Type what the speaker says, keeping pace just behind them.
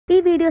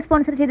Video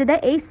sponsor ചെയ്തത്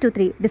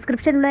Ace23.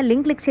 ഡിസ്ക്രിപ്ഷനിലുള്ള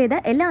link click ചെയ്ത്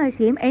എല്ലാ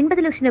ആഴ്ചയും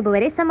 80 ലക്ഷം രൂപ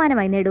വരെ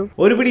സമ്മാനമായി നേടൂ.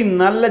 ഒരുപിടി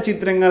നല്ല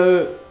ചിത്രങ്ങൾ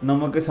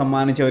നമുക്ക്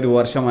സമ്മാനിച്ച ഒരു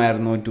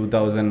വർഷമായിരുന്നു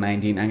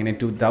 2019. അങ്ങനെ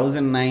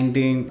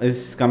 2019 is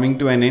coming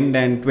to an end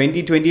and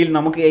 2020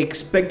 നമുക്ക്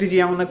എക്സ്പെക്ട്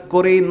ചെയ്യാവുന്ന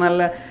കുറേ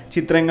നല്ല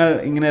ചിത്രങ്ങൾ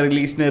ഇങ്ങനെ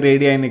റിലീസിന്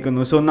റെഡിയായി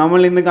നിൽക്കുന്നു. സോ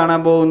നമ്മൾ ഇന്ന്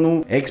കാണാൻ പോകുന്നു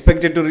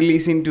എക്സ്പെക്റ്റഡ് ടു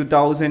റിലീസ് ഇൻ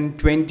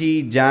 2020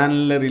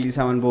 ജാനിൽ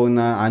റിലീസാവാൻ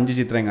പോകുന്ന 5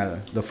 ചിത്രങ്ങൾ.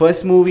 ദ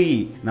ഫസ്റ്റ് മൂവി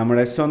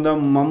നമ്മുടെ സ്വന്തം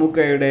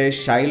മമ്മൂക്കയുടെ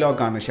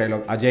ഷൈലോക്ക് ആണ്.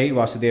 ഷൈലോക്ക് അജയ്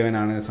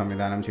വാസുദേവനാണ്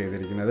സംവിധാനം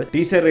ചെയ്തിരിക്കുന്നത്.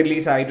 ടീസർ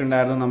റിലീസ്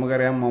ആയിട്ടുണ്ടായിരുന്നു.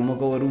 നമുക്കറിയാം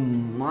മമ്മൂക്ക ഒരു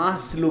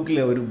മാസ് ലുക്കിൽ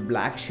ഒരു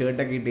ബ്ലാക്ക്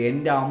ഷർട്ടൊക്കെ ഇട്ട്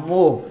എൻ്റെ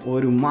അമ്മോ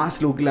ഒരു മാസ്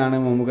ലുക്കിലാണ്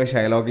മമ്മൂക്ക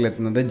ഷൈലോക്കിൽ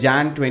എത്തുന്നത്.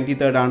 Jan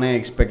 23rd ആണ്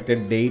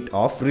expected date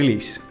of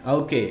release.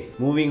 Okay,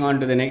 moving on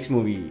to the next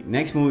movie.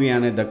 Next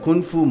മൂവിയാണ് the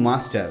kung fu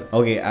master.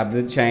 Okay,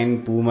 അബ്രിത് Shine,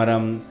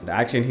 Poomaram,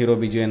 action hero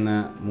Biju എന്ന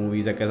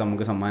മൂവീസൊക്കെ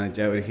നമുക്ക്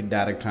സമ്മാനിച്ച ഒരു ഹിറ്റ്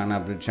ഡയറക്ടറാണ്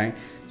അബ്രിത് ഷൈൻ.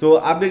 സോ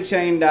അബ്രിത്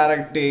ഷൈൻ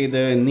ഡയറക്ട്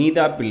ചെയ്ത് നീത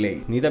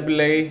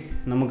പിള്ളൈ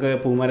നമുക്ക്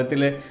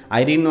പൂമരത്തിൽ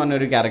ഐരീൻ എന്ന്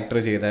പറഞ്ഞൊരു ക്യാരക്ടർ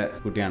ചെയ്ത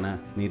കുട്ടിയാണ്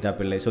നീത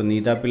പിള്ളൈ. സോ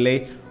നീത പിള്ളൈ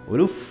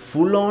ഒരു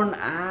ഫുൾ ഓൺ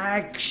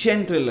ആക്ഷൻ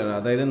ത്രില്ലർ,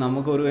 അതായത്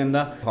നമുക്കൊരു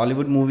എന്താ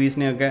ഹോളിവുഡ്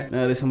മൂവീസിനെയൊക്കെ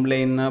റിസംബിൾ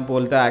ചെയ്യുന്ന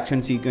പോലത്തെ ആക്ഷൻ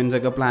സീക്വൻസ്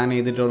ഒക്കെ പ്ലാൻ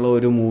ചെയ്തിട്ടുള്ള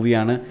ഒരു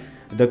മൂവിയാണ്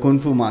the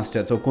kung fu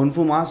master. So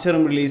kung fu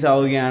മാസ്റ്ററും release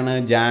ആവുകയാണ്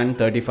Jan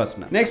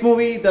 31st. Next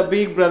movie the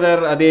big brother.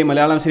 അതേ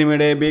മലയാളം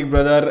സിനിമയുടെ big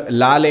brother.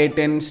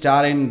 Lalettan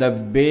star in the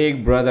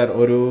big brother.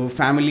 ഒരു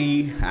ഫാമിലി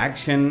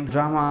ആക്ഷൻ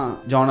ഡ്രാമ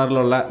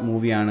ജോണറിലുള്ള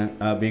മൂവിയാണ്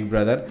big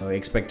brother.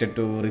 Expected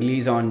to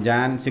release on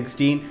Jan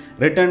 16.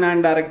 Written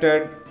and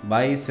directed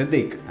by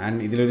Siddique. And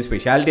ഇതിലൊരു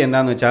speciality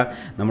എന്താണെന്ന് വെച്ചാൽ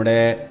നമ്മുടെ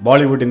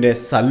ബോളിവുഡിൻ്റെ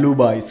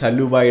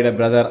സല്ലുബായിയുടെ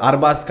brother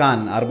Arbaaz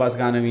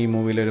ഖാനും ഈ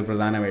മൂവിയിൽ ഒരു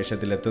പ്രധാന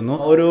വേഷത്തിലെത്തുന്നു.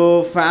 ഒരു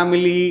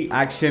ഫാമിലി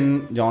ആക്ഷൻ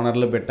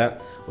ജോണറിൽ പെട്ട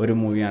ഒരു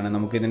മൂവിയാണ്.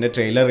 നമുക്ക് ഇതിൻ്റെ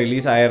ട്രെയിലർ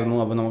റിലീസ് ആയിരുന്നു.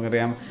 അപ്പോൾ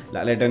നമുക്കറിയാം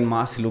ലാലേട്ടൻ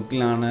മാസ്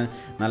ലുക്കിലാണ്,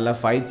 നല്ല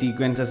ഫൈറ്റ്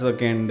സീക്വൻസസ്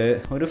ഒക്കെ ഉണ്ട്.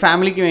 ഒരു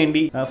ഫാമിലിക്ക്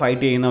വേണ്ടി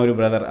ഫൈറ്റ് ചെയ്യുന്ന ഒരു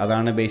ബ്രദർ,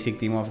 അതാണ് basic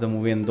theme of the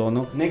movie എന്ന്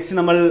തോന്നുന്നു. നെക്സ്റ്റ്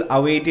നമ്മൾ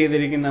അവൈറ്റ്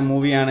ചെയ്തിരിക്കുന്ന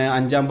മൂവിയാണ്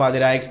അഞ്ചാം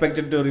പാതിര.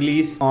 Expected to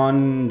release on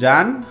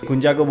Jan.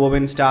 Kunchacko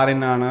Boban star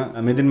in ആണ്.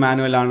 മിഥുൻ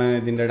മാനുവൽ ആണ്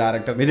ഇതിൻ്റെ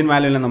ഡയറക്ടർ. മിഥുൻ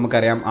മാനുവലിനെ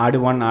നമുക്കറിയാം ആട്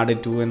 1 ആട്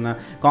 2 എന്ന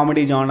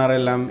കോമഡി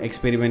ജോണറെല്ലാം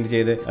എക്സ്പെരിമെൻറ്റ്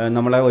ചെയ്ത്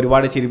നമ്മളെ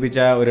ഒരുപാട് ചിരിപ്പിച്ച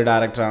ഒരു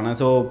ഡയറക്ടറാണ്.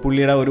 സോ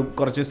പുള്ളിയുടെ ഒരു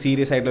കുറച്ച്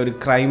സീരിയസ് ആയിട്ടുള്ള ഒരു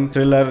ക്രൈം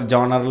ത്രില്ലർ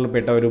ജോണറിൽ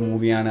പെട്ട ഒരു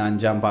മൂവിയാണ്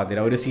അഞ്ചാം പാതിര.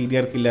 ഒരു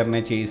സീരിയൽ കില്ലറിനെ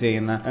ചേസ്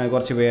ചെയ്യുന്ന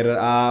കുറച്ച് പേര്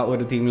ആ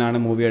ഒരു തീമിലാണ്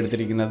മൂവി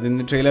എടുത്തിരിക്കുന്നത്.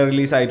 ഇതിൻ്റെ ട്രെയിലർ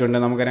റിലീസ് ആയിട്ടുണ്ട്.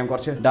 നമുക്കറിയാം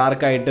കുറച്ച്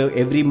ഡാർക്കായിട്ട്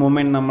എവറി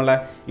മൊമെന്റ് നമ്മളെ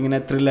ഇങ്ങനെ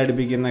ത്രിൽ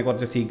അടിപ്പിക്കുന്ന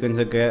കുറച്ച്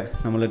സീക്വൻസ് ഒക്കെ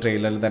നമ്മൾ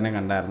ട്രെയിലറിൽ തന്നെ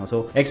കണ്ടായിരുന്നു. So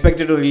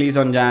expected to release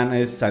on Jan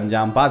is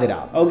അഞ്ചാം പാതിര.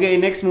 ഓക്കെ,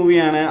 നെക്സ്റ്റ്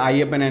മൂവിയാണ്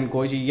Ayyappan and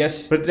Koshy.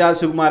 Yes, Prithviraj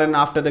Sukumaran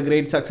after the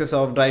great success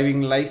of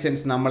driving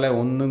licence നമ്മളെ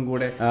ഒന്നും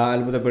കൂടെ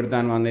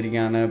അത്ഭുതപ്പെടുത്താൻ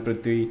വന്നിരിക്കുകയാണ്.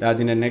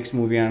 പൃഥ്വിരാജിന്റെ നെക്സ്റ്റ്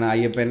മൂവിയാണ്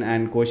Ayyappan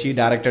and Koshy,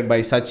 directed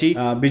by Sachi.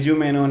 Biju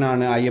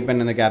മേനോനാണ് Ayyappan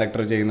എന്ന ക്യാരക്ടർ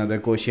ചെയ്യുന്നത്,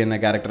 കോശി എന്ന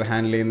ക്യാരക്ടർ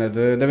ഹാൻഡിൽ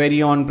ചെയ്യുന്നത് the very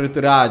on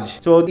Prithviraj.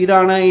 So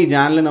ഇതാണ് ഈ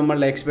ചാനൽ നമ്മൾ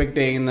എക്സ്പെക്ട്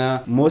ചെയ്യുന്ന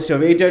most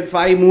awaited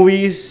 5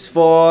 movies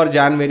four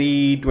January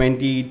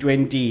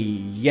 2020.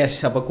 Yes,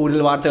 അപ്പോൾ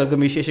കൂടുതൽ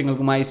വാർത്തകൾക്കും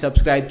വിശേഷങ്ങൾക്കുമായി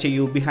സബ്സ്ക്രൈബ്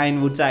ചെയ്യൂ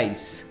behind Woods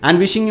ice and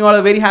wishing you all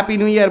A very happy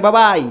new year.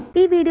 By.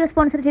 ഈ വീഡിയോ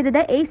സ്പോൺസർ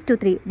ചെയ്തത്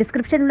Ace23.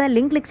 ഡിസ്ക്രിപ്ഷനിലുള്ള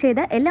ലിങ്ക് ക്ലിക്ക്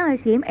ചെയ്ത് എല്ലാ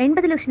ആഴ്ചയും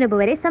 80 ലക്ഷം രൂപ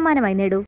വരെ സമ്മാനമായി നേടൂ.